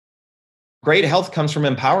Great health comes from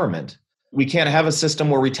empowerment. We can't have a system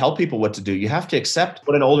where we tell people what to do. You have to accept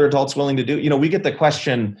what an older adult's willing to do. We get the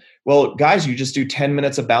question, well, guys, you just do 10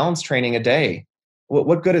 minutes of balance training a day.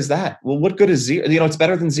 What good is that? Well, what good is zero? It's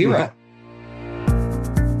better than zero. Yeah.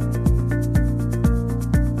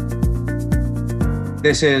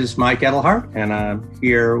 This is Mike Edelhart, and I'm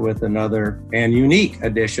here with another and unique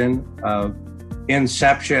edition of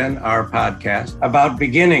Inception, our podcast about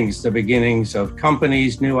beginnings, the beginnings of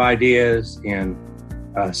companies, new ideas in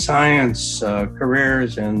science,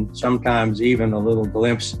 careers, and sometimes even a little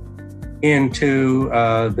glimpse into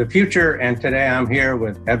the future. And today I'm here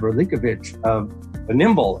with Edward Likovich of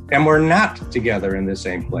Nimble, and we're not together in the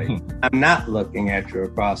same place. I'm not looking at you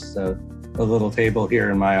across the little table here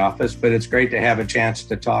in my office, but it's great to have a chance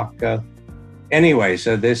to talk anyway.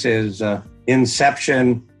 So this is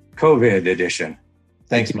Inception COVID edition.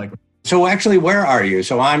 Thanks, Mike. So actually, where are you?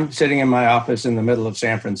 So I'm sitting in my office in the middle of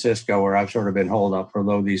San Francisco, where I've sort of been holed up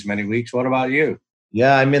for these many weeks. What about you?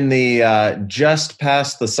 Yeah, I'm in the just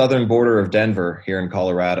past the southern border of Denver here in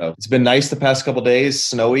Colorado. It's been nice the past couple of days,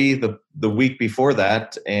 snowy the week before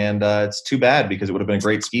that, and it's too bad because it would have been a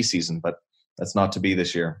great ski season, but that's not to be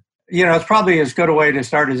this year. It's probably as good a way to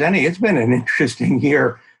start as any. It's been an interesting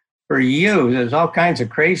year for you. There's all kinds of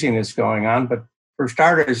craziness going on, but for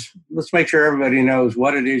starters, let's make sure everybody knows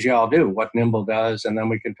what it is y'all do, what Nimble does, and then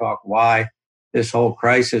we can talk why this whole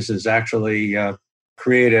crisis has actually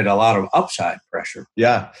created a lot of upside pressure.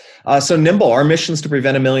 Yeah. So Nimble, our mission is to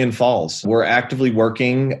prevent 1 million falls. We're actively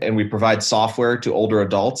working, and we provide software to older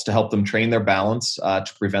adults to help them train their balance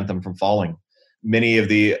to prevent them from falling. Many of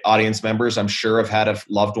the audience members, I'm sure, have had a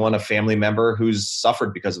loved one, a family member who's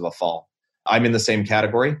suffered because of a fall. I'm in the same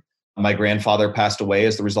category. My grandfather passed away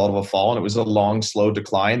as the result of a fall, and it was a long, slow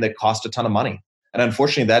decline that cost a ton of money. And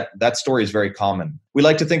unfortunately, that story is very common. We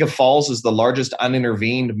like to think of falls as the largest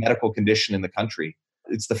unintervened medical condition in the country.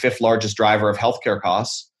 It's the 5th largest driver of healthcare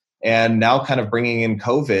costs. And now kind of bringing in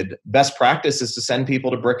COVID, best practice is to send people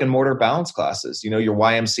to brick and mortar balance classes. Your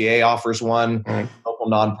YMCA offers one, local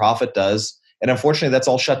nonprofit does. And unfortunately, that's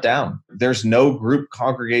all shut down. There's no group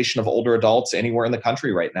congregation of older adults anywhere in the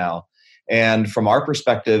country right now. And from our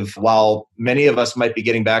perspective, while many of us might be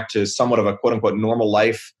getting back to somewhat of a quote unquote normal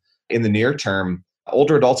life in the near term,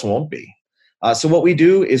 older adults won't be. So what we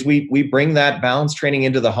do is we bring that balance training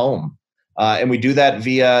into the home. And we do that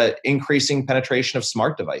via increasing penetration of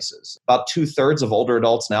smart devices. About 2/3 of older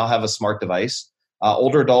adults now have a smart device.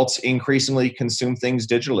 Older adults increasingly consume things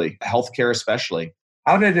digitally, healthcare especially.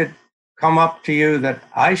 How did it come up to you that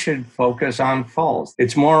I should focus on falls?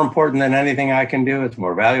 It's more important than anything I can do. It's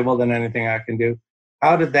more valuable than anything I can do.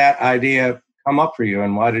 How did that idea come up for you,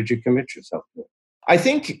 and why did you commit yourself to it? I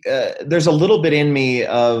think there's a little bit in me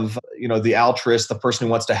of, the altruist, the person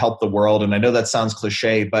who wants to help the world. And I know that sounds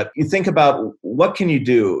cliche, but you think about what can you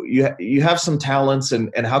do? You have some talents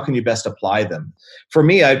and how can you best apply them? For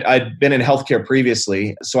me, I'd been in healthcare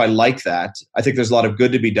previously, so I like that. I think there's a lot of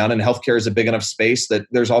good to be done, and healthcare is a big enough space that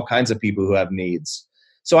there's all kinds of people who have needs.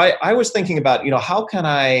 So I was thinking about, how can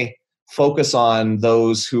I focus on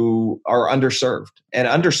those who are underserved? And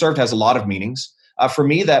underserved has a lot of meanings. For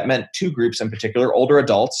me, that meant 2 groups in particular: older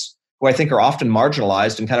adults, who I think are often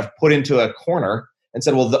marginalized and kind of put into a corner and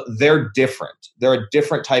said, well, they're different. They're a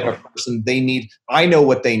different type of person. I know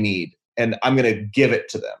what they need, and I'm going to give it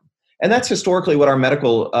to them. And that's historically what our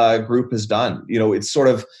medical group has done. It's sort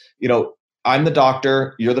of, I'm the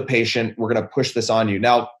doctor, you're the patient, we're going to push this on you.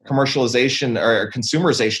 Now, commercialization or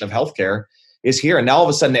consumerization of healthcare is here. And now all of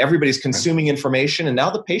a sudden, everybody's consuming information, and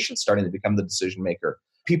now the patient's starting to become the decision maker.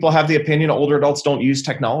 People have the opinion older adults don't use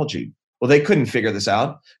technology. Well, they couldn't figure this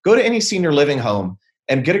out. Go to any senior living home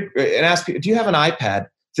and ask people, do you have an iPad?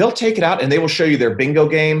 They'll take it out and they will show you their bingo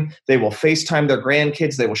game. They will FaceTime their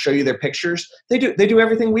grandkids. They will show you their pictures. They do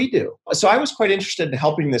everything we do. So I was quite interested in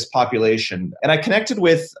helping this population. And I connected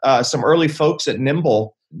with some early folks at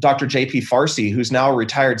Nimble, Dr. J.P. Farsi, who's now a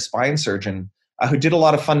retired spine surgeon, who did a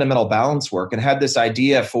lot of fundamental balance work and had this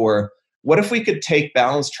idea for, what if we could take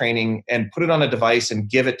balance training and put it on a device and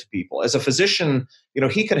give it to people? As a physician,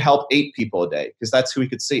 he could help 8 people a day because that's who he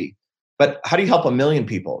could see. But how do you help 1 million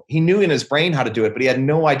people? He knew in his brain how to do it, but he had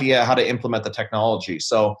no idea how to implement the technology.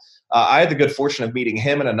 So I had the good fortune of meeting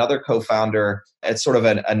him and another co-founder at sort of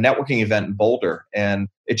a networking event in Boulder. And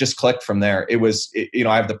it just clicked from there.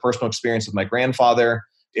 I have the personal experience with my grandfather.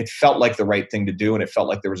 It felt like the right thing to do. And it felt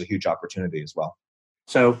like there was a huge opportunity as well.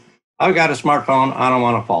 So I've got a smartphone. I don't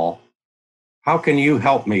want to fall. How can you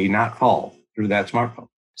help me not fall through that smartphone?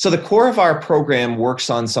 So the core of our program works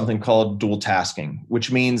on something called dual tasking,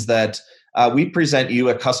 which means that we present you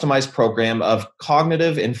a customized program of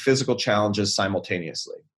cognitive and physical challenges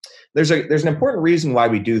simultaneously. There's an important reason why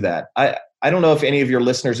we do that. I don't know if any of your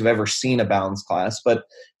listeners have ever seen a balance class, but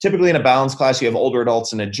typically in a balance class, you have older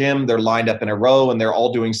adults in a gym, they're lined up in a row and they're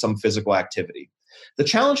all doing some physical activity. The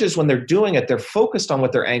challenge is when they're doing it, they're focused on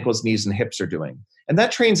what their ankles, knees, and hips are doing. And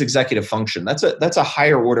that trains executive function. That's a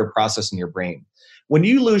higher order process in your brain. When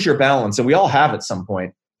you lose your balance, and we all have at some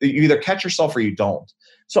point, you either catch yourself or you don't.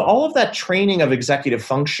 So all of that training of executive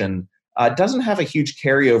function doesn't have a huge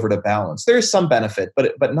carryover to balance. There is some benefit,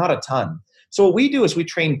 but not a ton. So what we do is we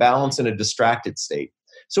train balance in a distracted state.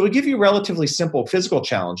 So we give you relatively simple physical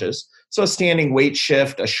challenges. So a standing weight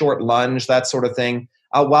shift, a short lunge, that sort of thing,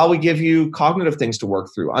 while we give you cognitive things to work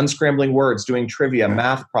through, unscrambling words, doing trivia,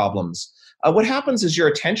 math problems. What happens is your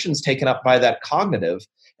attention's taken up by that cognitive,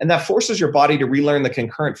 and that forces your body to relearn the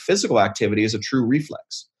concurrent physical activity as a true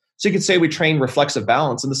reflex. So you could say we train reflexive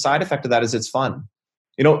balance, and the side effect of that is it's fun.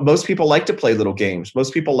 Most people like to play little games.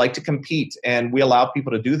 Most people like to compete, and we allow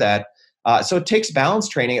people to do that. So it takes balance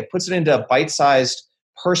training, it puts it into a bite-sized,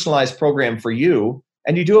 personalized program for you,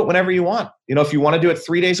 and you do it whenever you want. If you want to do it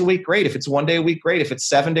 3 days a week, great. If it's 1 day a week, great. If it's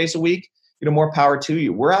 7 days a week, more power to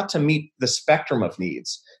you. We're out to meet the spectrum of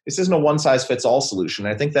needs. This isn't a one-size-fits-all solution.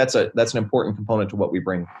 I think that's an important component to what we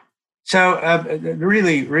bring. So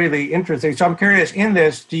really, really interesting. So I'm curious, in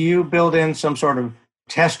this, do you build in some sort of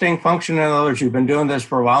testing function? In other words, you've been doing this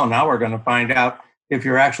for a while. Now we're going to find out if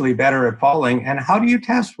you're actually better at falling. And how do you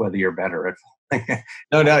test whether you're better at falling?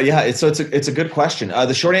 No, yeah. It's a good question.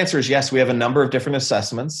 The short answer is yes. We have a number of different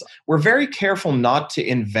assessments. We're very careful not to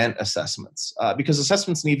invent assessments because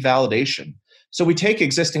assessments need validation. So we take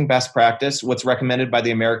existing best practice, what's recommended by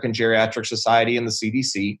the American Geriatric Society and the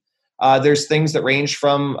CDC. There's things that range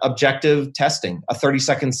from objective testing, a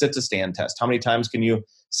 30-second sit-to-stand test. How many times can you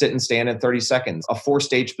sit and stand in 30 seconds? A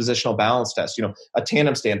 4-stage positional balance test, a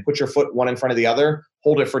tandem stand, put your foot one in front of the other,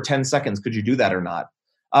 hold it for 10 seconds. Could you do that or not?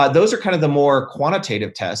 Those are kind of the more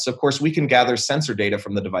quantitative tests. Of course, we can gather sensor data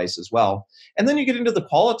from the device as well. And then you get into the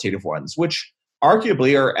qualitative ones, which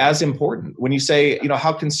arguably are as important. When you say,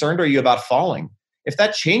 how concerned are you about falling? If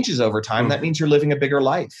that changes over time, that means you're living a bigger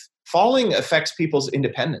life. Falling affects people's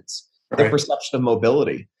independence, their perception of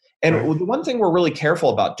mobility. And the one thing we're really careful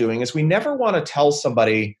about doing is we never want to tell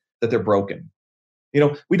somebody that they're broken.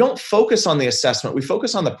 We don't focus on the assessment. We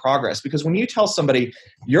focus on the progress, because when you tell somebody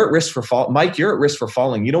you're at risk for fall, Mike, you're at risk for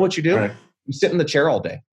falling, you know what you do? Right. You sit in the chair all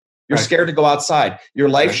day. You're scared to go outside. Your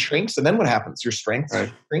life shrinks. And then what happens? Your strength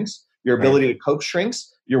shrinks. Your ability to cope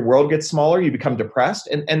shrinks. Your world gets smaller. You become depressed.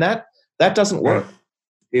 And that doesn't work.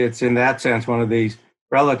 It's in that sense one of these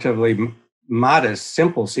relatively modest,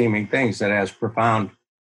 simple seeming things that has profound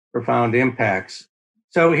impacts.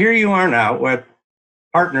 So here you are now with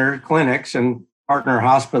partner clinics and partner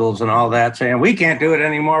hospitals and all that saying, we can't do it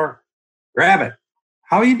anymore, grab it.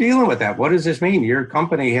 How are you dealing with that? What does this mean? Your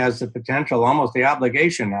company has the potential, almost the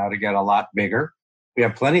obligation now to get a lot bigger. We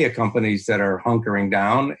have plenty of companies that are hunkering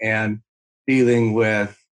down and dealing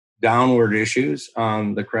with downward issues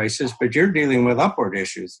on the crisis, but you're dealing with upward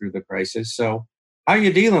issues through the crisis. So how are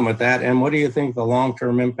you dealing with that? And what do you think the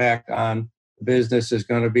long-term impact on the business is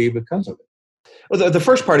going to be because of it? Well, the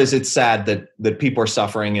first part is it's sad that people are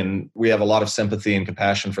suffering, and we have a lot of sympathy and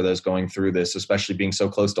compassion for those going through this, especially being so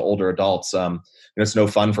close to older adults. It's no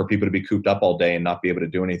fun for people to be cooped up all day and not be able to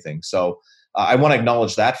do anything. So I want to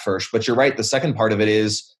acknowledge that first. But you're right. The second part of it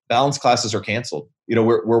is balance classes are canceled.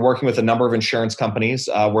 We're working with a number of insurance companies.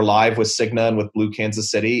 We're live with Cigna and with Blue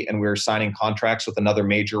Kansas City, and we're signing contracts with another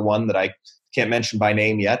major one that I can't mention by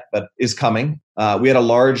name yet, but is coming. We had a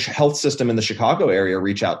large health system in the Chicago area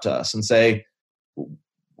reach out to us and say,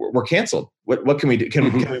 we're canceled. What can we do?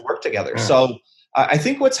 Can we work together? Yeah. So I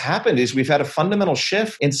think what's happened is we've had a fundamental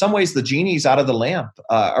shift. In some ways, the genie's out of the lamp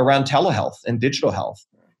around telehealth and digital health.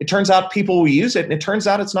 It turns out people will use it, and it turns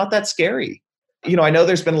out it's not that scary. I know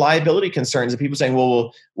there's been liability concerns and people saying,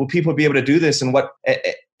 well, will people be able to do this? And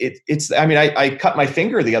I cut my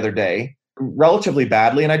finger the other day relatively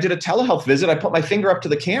badly, and I did a telehealth visit. I put my finger up to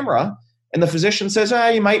the camera, and the physician says,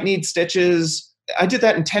 you might need stitches. I did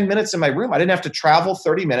that in 10 minutes in my room. I didn't have to travel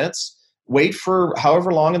 30 minutes, wait for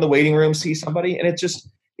however long in the waiting room, see somebody. And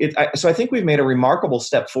so I think we've made a remarkable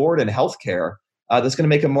step forward in healthcare that's going to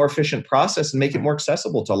make a more efficient process and make it more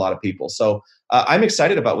accessible to a lot of people. So I'm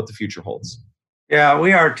excited about what the future holds. Yeah,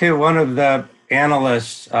 we are too. One of the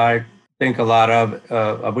analysts I think a lot of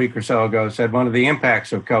a week or so ago said one of the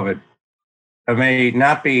impacts of COVID may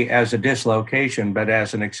not be as a dislocation, but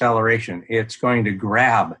as an acceleration. It's going to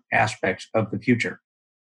grab aspects of the future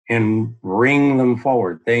and bring them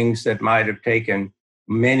forward, things that might have taken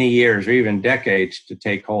many years or even decades to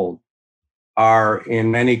take hold are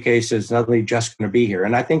in many cases suddenly just going to be here.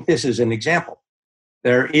 And I think this is an example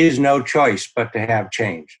There is no choice but to have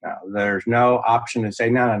change now. There's no option to say,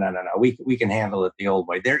 no. We can handle it the old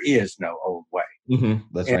way. There is no old way.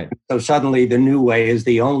 That's right. So suddenly the new way is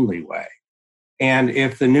the only way. And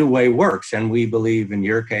if the new way works, and we believe in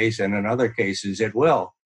your case and in other cases it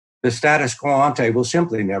will, the status quo ante will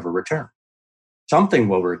simply never return. Something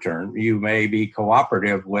will return. You may be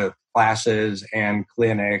cooperative with classes and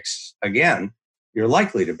clinics again. You're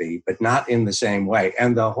likely to be, but not in the same way.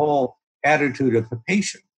 And the whole attitude of the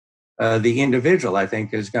patient, the individual, I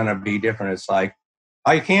think, is going to be different. It's like,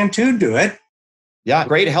 I can too do it. Yeah,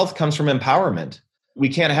 great health comes from empowerment. We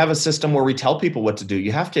can't have a system where we tell people what to do.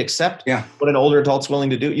 You have to accept what an older adult's willing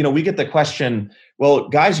to do. We get the question, well,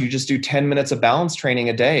 guys, you just do 10 minutes of balance training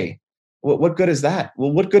a day. What good is that?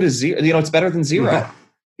 Well, what good is zero? It's better than zero.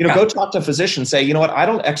 Go talk to a physician, say, you know what, I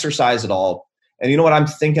don't exercise at all. And you know what, I'm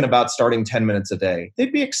thinking about starting 10 minutes a day.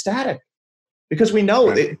 They'd be ecstatic because we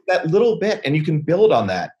know that little bit, and you can build on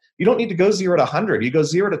that. You don't need to go 0 to 100. You go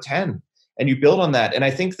 0 to 10 and you build on that. And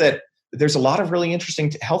I think that there's a lot of really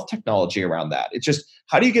interesting health technology around that. It's just,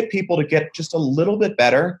 how do you get people to get just a little bit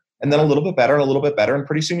better and then a little bit better and a little bit better? And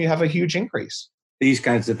pretty soon you have a huge increase. These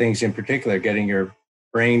kinds of things in particular, getting your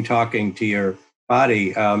brain talking to your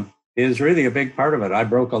body is really a big part of it. I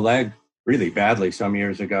broke a leg really badly some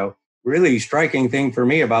years ago. Really striking thing for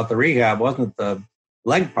me about the rehab wasn't the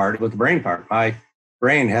leg part, it was the brain part. My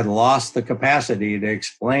brain had lost the capacity to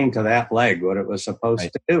explain to that leg what it was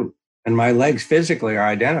supposed to do. And my legs physically are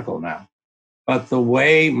identical now. But the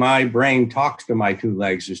way my brain talks to my two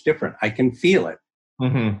legs is different. I can feel it.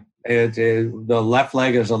 The left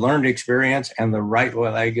leg is a learned experience and the right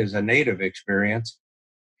leg is a native experience,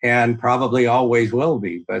 and probably always will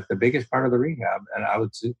be. But the biggest part of the rehab, and I would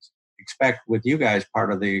expect with you guys,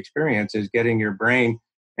 part of the experience is getting your brain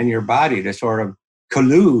and your body to sort of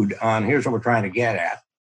collude on, here's what we're trying to get at.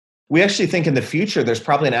 We actually think in the future, there's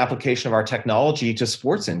probably an application of our technology to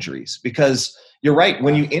sports injuries, because you're right.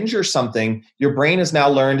 When you injure something, your brain has now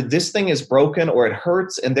learned this thing is broken or it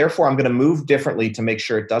hurts, and therefore I'm going to move differently to make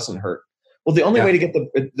sure it doesn't hurt. Well, the only way to get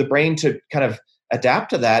the brain to kind of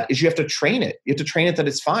adapt to that is you have to train it. You have to train it that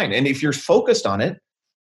it's fine. And if you're focused on it,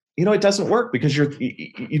 it doesn't work because you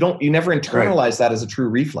never internalize that as a true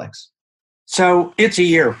reflex. So it's a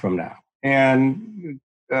year from now, and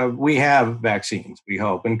we have vaccines, we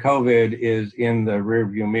hope, and COVID is in the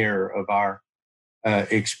rearview mirror of our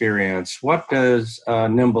experience. What does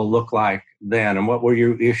Nimble look like then, and what will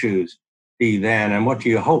your issues be then, and what do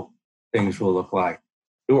you hope things will look like?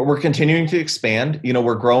 We're continuing to expand.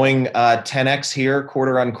 We're growing 10x here,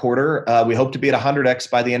 quarter on quarter. We hope to be at 100x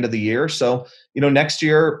by the end of the year. So, next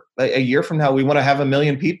year, a year from now, we want to have 1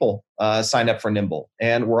 million people sign up for Nimble,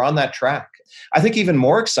 and we're on that track. I think even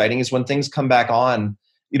more exciting is when things come back on.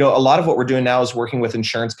 A lot of what we're doing now is working with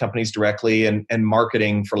insurance companies directly and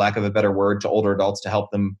marketing, for lack of a better word, to older adults to help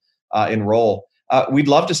them enroll. We'd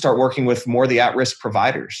love to start working with more of the at-risk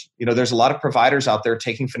providers. There's a lot of providers out there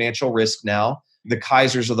taking financial risk now, the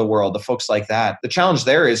Kaisers of the world, the folks like that. The challenge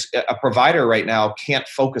there is a provider right now can't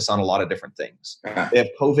focus on a lot of different things. They have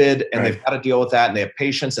COVID and they've got to deal with that, and they have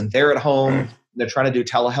patients and they're at home and they're trying to do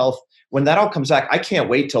telehealth. When that all comes back, I can't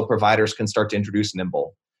wait till providers can start to introduce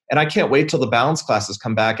Nimble. And I can't wait till the balance classes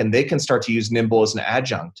come back and they can start to use Nimble as an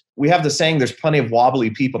adjunct. We have the saying, there's plenty of wobbly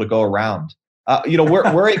people to go around.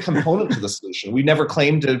 We're a component to the solution. We never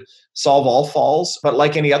claimed to solve all falls, but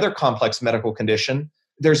like any other complex medical condition,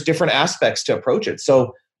 there's different aspects to approach it.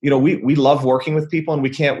 So, we love working with people, and we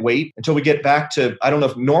can't wait until we get back to, I don't know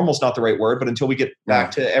if normal's not the right word, but until we get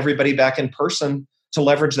back to everybody back in person to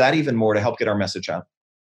leverage that even more to help get our message out.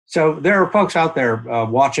 So there are folks out there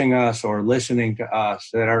watching us or listening to us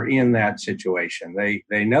that are in that situation.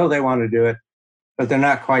 They know they want to do it, but they're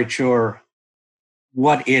not quite sure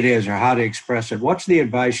what it is or how to express it. What's the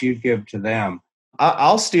advice you'd give to them?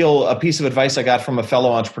 I'll steal a piece of advice I got from a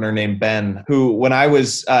fellow entrepreneur named Ben, who, when I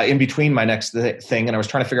was in between my next thing and I was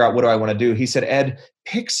trying to figure out what do I want to do, he said, Ed,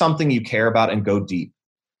 pick something you care about and go deep.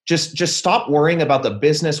 Just stop worrying about the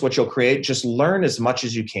business, what you'll create. Just learn as much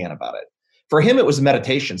as you can about it. For him, it was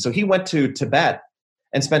meditation. So he went to Tibet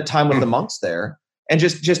and spent time with the monks there and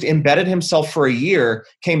just embedded himself for a year,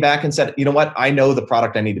 came back and said, you know what, I know the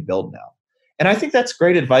product I need to build now. And I think that's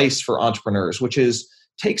great advice for entrepreneurs, which is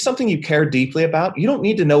take something you care deeply about. You don't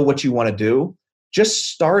need to know what you want to do.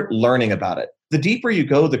 Just start learning about it. The deeper you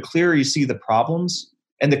go, the clearer you see the problems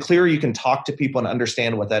and the clearer you can talk to people and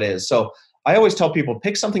understand what that is. So I always tell people,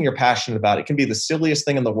 pick something you're passionate about. It can be the silliest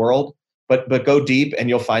thing in the world, but go deep and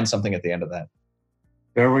you'll find something at the end of that.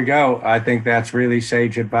 There we go. I think that's really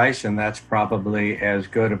sage advice, and that's probably as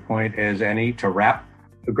good a point as any to wrap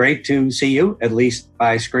great to see you, at least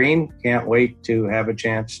by screen. Can't wait to have a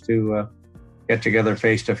chance to get together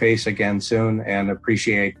face to face again soon, and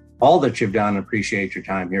appreciate all that you've done. Appreciate your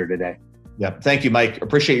time here today. Yeah. Thank you, Mike.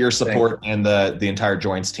 Appreciate your support and the entire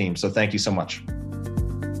Joins team. So thank you so much.